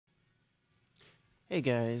Hey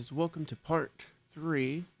guys, welcome to part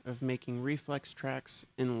 3 of making Reflex Tracks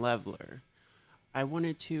in Leveller. I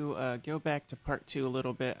wanted to go back to part 2 a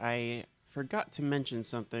little bit. I forgot to mention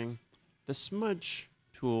something. The smudge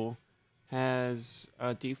tool has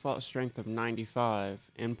a default strength of 95.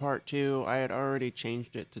 In part 2, I had already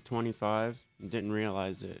changed it to 25 and didn't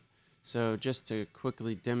realize it. So just to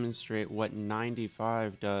quickly demonstrate what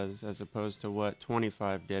 95 does as opposed to what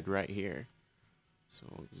 25 did right here. So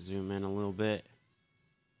we'll zoom in a little bit.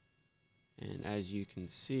 And as you can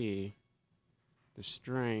see, the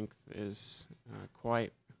strength is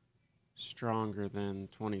quite stronger than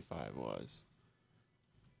 25 was.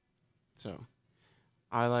 So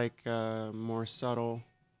I like a more subtle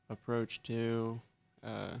approach to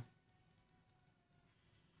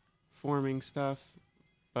forming stuff,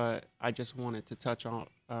 but I just wanted to touch on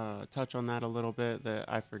that a little bit, that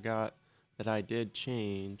I forgot that I did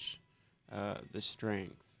change the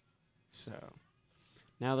strength. So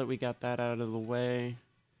now that we got that out of the way,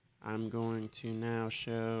 I'm going to now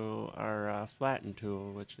show our flatten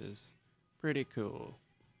tool, which is pretty cool.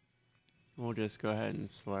 We'll just go ahead and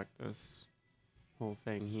select this whole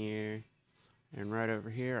thing here, and right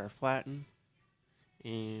over here our flatten,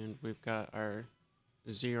 and we've got our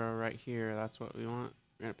 0 right here. That's what we want.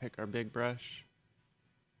 We're going to pick our big brush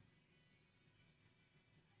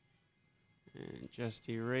and just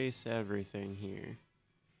erase everything here.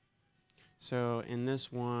 So in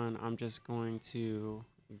this one, I'm just going to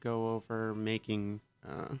go over making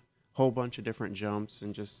a whole bunch of different jumps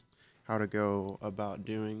and just how to go about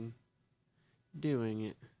doing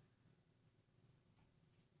it.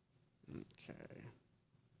 Okay.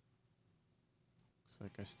 Looks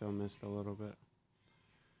like I still missed a little bit.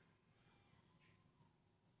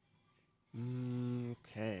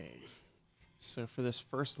 Okay. So for this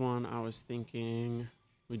first one, I was thinking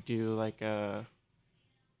we'd do like a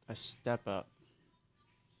step up.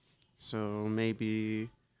 So maybe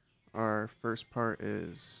our first part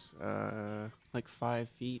is like 5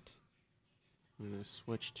 feet. I'm going to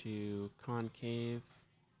switch to concave,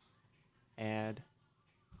 add.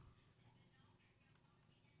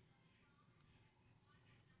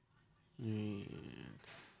 And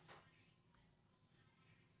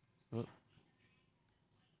oh,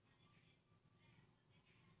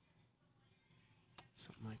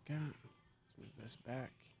 something like that. Let's move this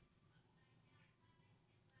back.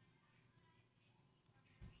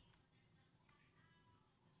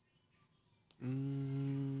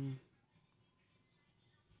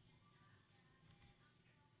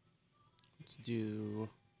 Let's do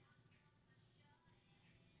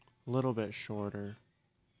a little bit shorter.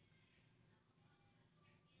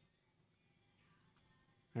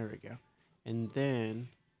 There we go. And then,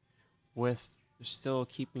 with still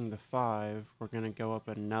keeping the 5, we're going to go up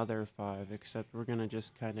another 5, except we're going to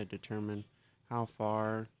just kind of determine how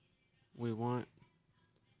far we want.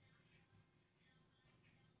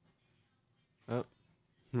 Oh,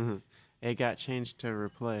 it got changed to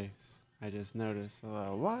replace. I just noticed.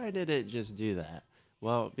 Why did it just do that?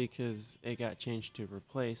 Well, because it got changed to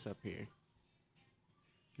replace up here.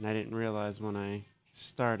 And I didn't realize when I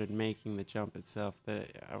started making the jump itself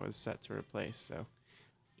that I was set to replace. So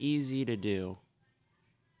easy to do.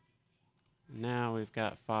 Now we've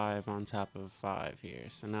got 5 on top of 5 here.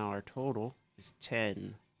 So now our total is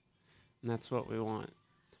 10. And that's what we want.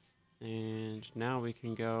 And now we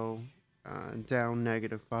can go down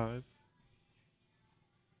 -5.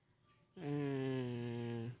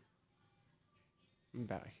 And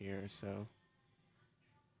about here, so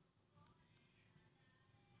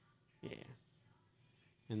yeah.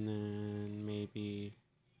 And then maybe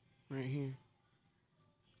right here.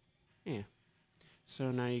 Yeah.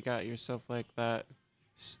 So now you got yourself like that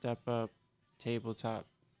step up tabletop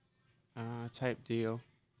type deal,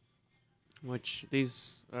 which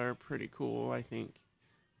these are pretty cool, I think.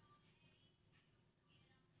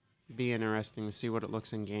 Be interesting to see what it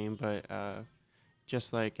looks in game, but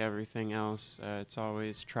just like everything else, it's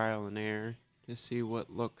always trial and error to see what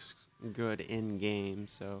looks good in game.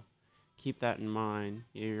 So keep that in mind.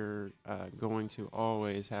 You're going to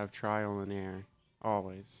always have trial and error,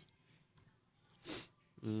 always.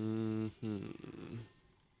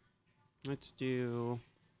 Let's do.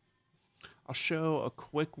 I'll show a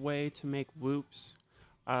quick way to make whoops.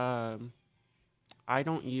 I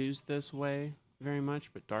don't use this way very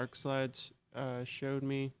much, but Dark Slides showed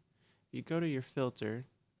me. You go to your filter,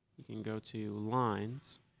 you can go to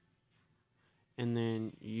lines, and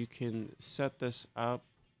then you can set this up.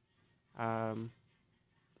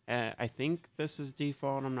 I think this is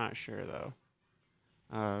default. I'm not sure though.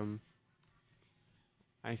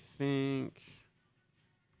 I think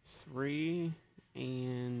 3,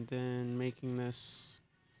 and then making this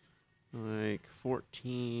like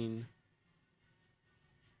 14,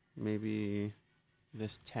 maybe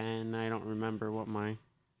this 10. I don't remember what my,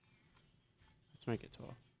 let's make it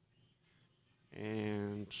 12.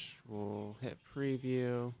 And we'll hit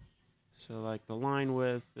preview. So like the line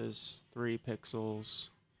width is 3 pixels.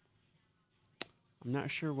 I'm not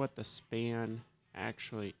sure what the span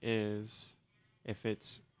actually is. If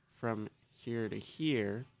it's from here to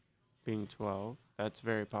here being 12, that's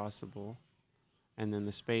very possible. And then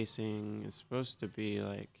the spacing is supposed to be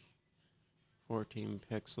like 14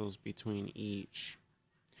 pixels between each.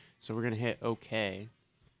 So we're going to hit OK.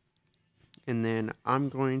 And then I'm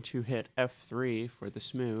going to hit F3 for the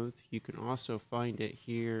smooth. You can also find it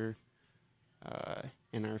here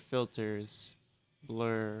in our filters,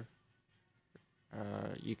 blur.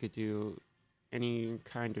 You could do any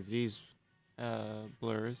kind of these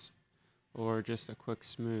blurs or just a quick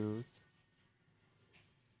smooth.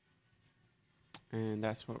 And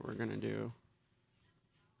that's what we're going to do.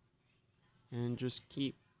 And just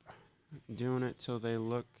keep doing it till they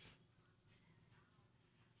look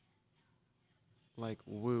like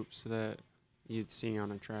whoops that you'd see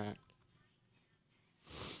on a track.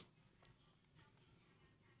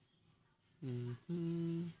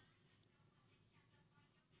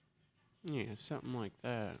 Yeah, something like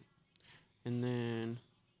that. And then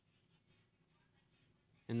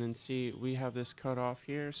see, we have this cut off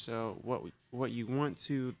here. So what you want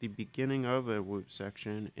to the beginning of a whoop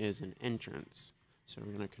section is an entrance. So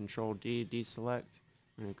we're going to Control D, deselect.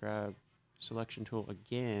 I'm going to grab selection tool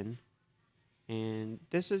again. And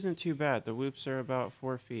this isn't too bad. The whoops are about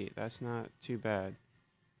 4 feet. That's not too bad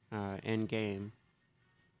in game.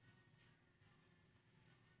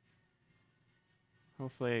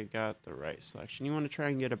 Hopefully I got the right selection. You want to try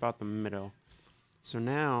and get about the middle. So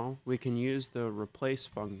now we can use the replace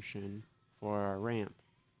function for our ramp.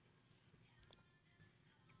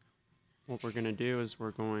 What we're going to do is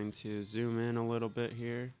we're going to zoom in a little bit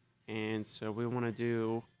here. And so we want to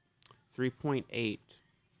do 3.8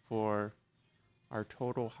 for our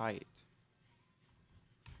total height.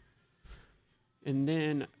 And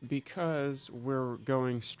then because we're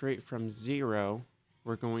going straight from 0,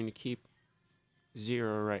 we're going to keep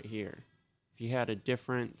 0 right here. If you had a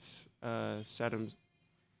different set of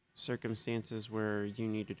circumstances where you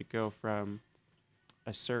needed to go from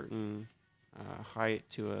a certain height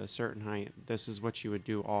to a certain height, this is what you would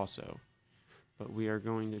do also. But we are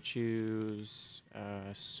going to choose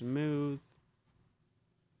smooth,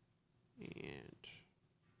 and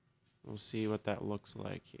we'll see what that looks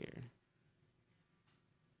like here.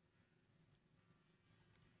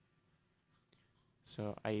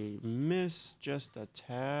 So I missed just a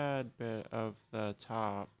tad bit of the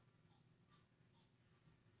top.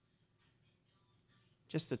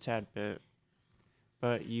 Just a tad bit.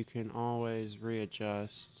 But you can always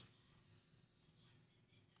readjust.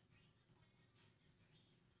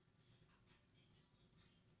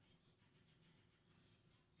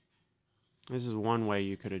 This is one way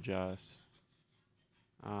you could adjust.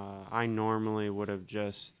 I normally would have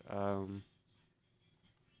just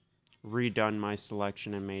redone my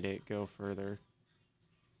selection and made it go further.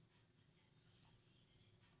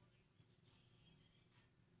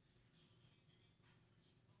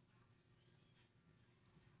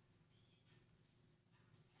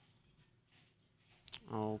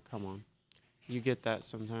 Oh, come on. You get that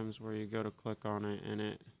sometimes where you go to click on it and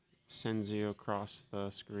it sends you across the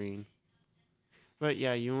screen. But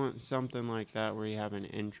yeah, you want something like that where you have an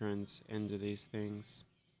entrance into these things.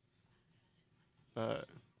 But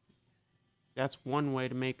that's one way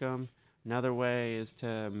to make them. Another way is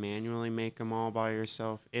to manually make them all by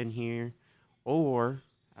yourself in here. Or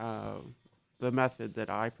the method that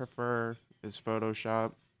I prefer is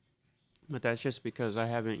Photoshop. But that's just because I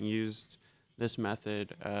haven't used this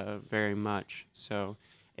method very much. So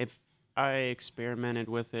if I experimented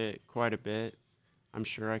with it quite a bit, I'm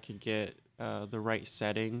sure I could get the right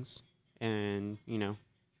settings, and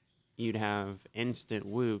you'd have instant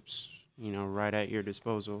whoops right at your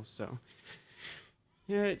disposal. So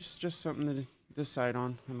yeah, it's just something to decide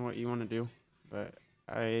on what you want to do. But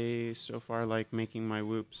I so far like making my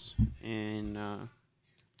whoops in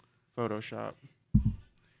Photoshop.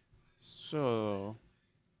 So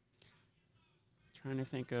trying to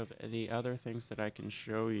think of the other things that I can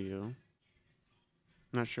show you.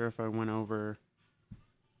 Not sure if I went over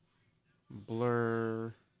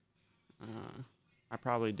blur. I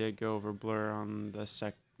probably did go over blur on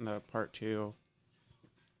the part 2.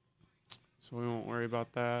 So we won't worry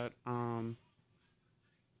about that.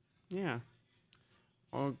 Yeah.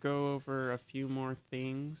 I'll go over a few more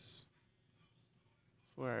things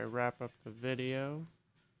before I wrap up the video.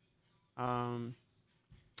 um,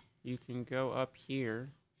 you can go up here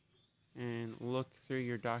and look through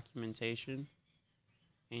your documentation,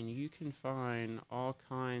 and you can find all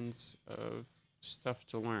kinds of stuff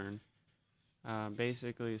to learn.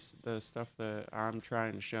 Basically, the stuff that I'm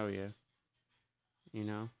trying to show you, you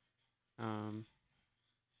know? Um,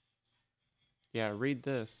 yeah, read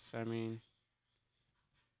this. I mean,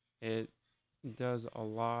 it does a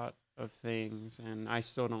lot of things, and I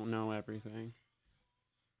still don't know everything.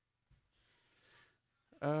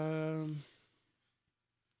 Um,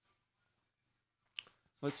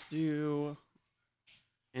 let's do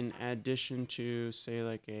an addition to, say,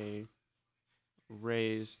 like a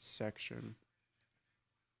raised section.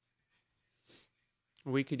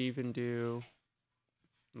 We could even do,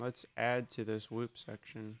 let's add to this whoop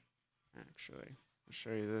section, actually. I'll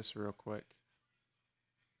show you this real quick.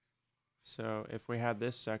 So if we had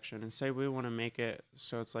this section, and say we want to make it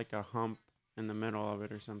so it's like a hump in the middle of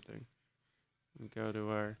it or something, we go to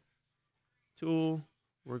our tool,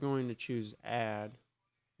 we're going to choose add,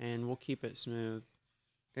 and we'll keep it smooth.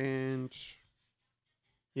 And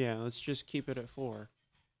yeah, let's just keep it at 4,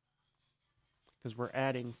 because we're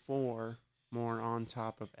adding 4 more on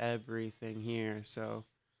top of everything here. So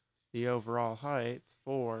the overall height,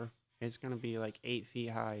 4, it's going to be like 8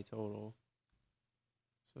 feet high total.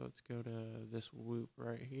 So let's go to this whoop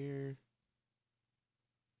right here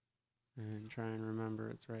and try and remember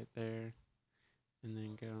it's right there. And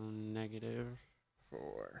then go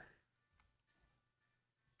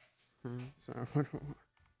 -4. So,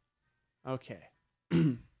 okay.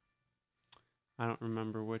 I don't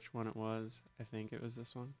remember which one it was. I think it was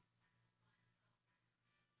this one.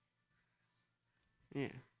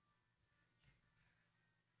 Yeah.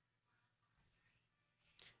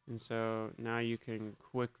 And so now you can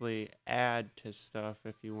quickly add to stuff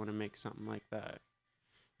if you want to make something like that.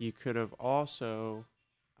 You could have also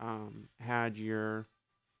had your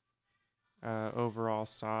overall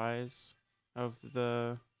size of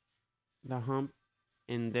the hump,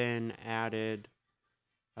 and then added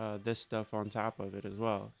this stuff on top of it as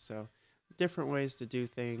well. So different ways to do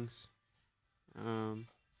things.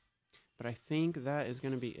 But I think that is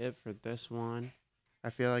going to be it for this one. I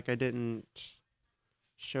feel like I didn't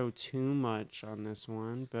show too much on this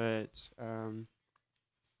one, but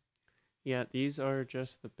yeah, these are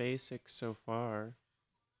just the basics so far.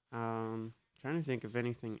 Trying to think of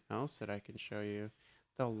anything else that I can show you.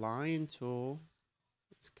 The line tool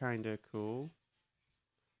is kind of cool.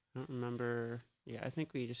 I don't remember. Yeah, I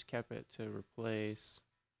think we just kept it to replace,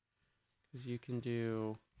 because you can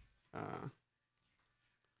do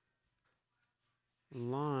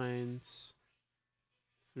lines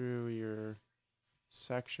through your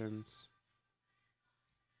sections.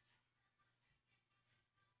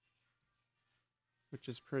 Which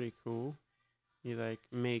is pretty cool. You like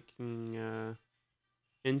making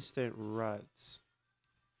instant ruts.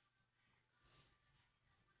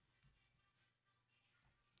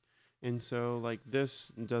 And so like this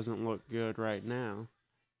doesn't look good right now,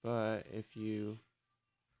 but if you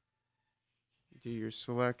do your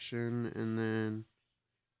selection and then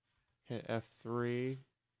hit F3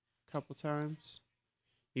 a couple times,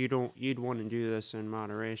 you'd want to do this in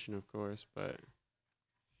moderation, of course, but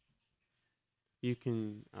you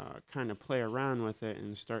can kind of play around with it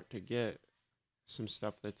and start to get some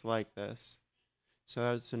stuff that's like this. So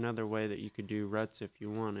that's another way that you could do ruts if you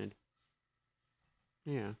wanted.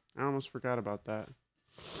 Yeah, I almost forgot about that.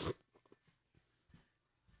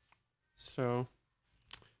 So,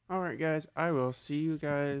 alright guys, I will see you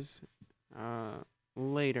guys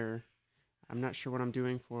later. I'm not sure what I'm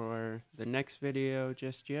doing for the next video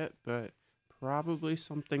just yet, but probably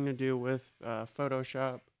something to do with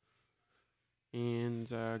Photoshop and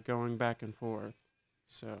going back and forth.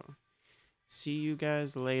 So, see you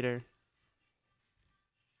guys later.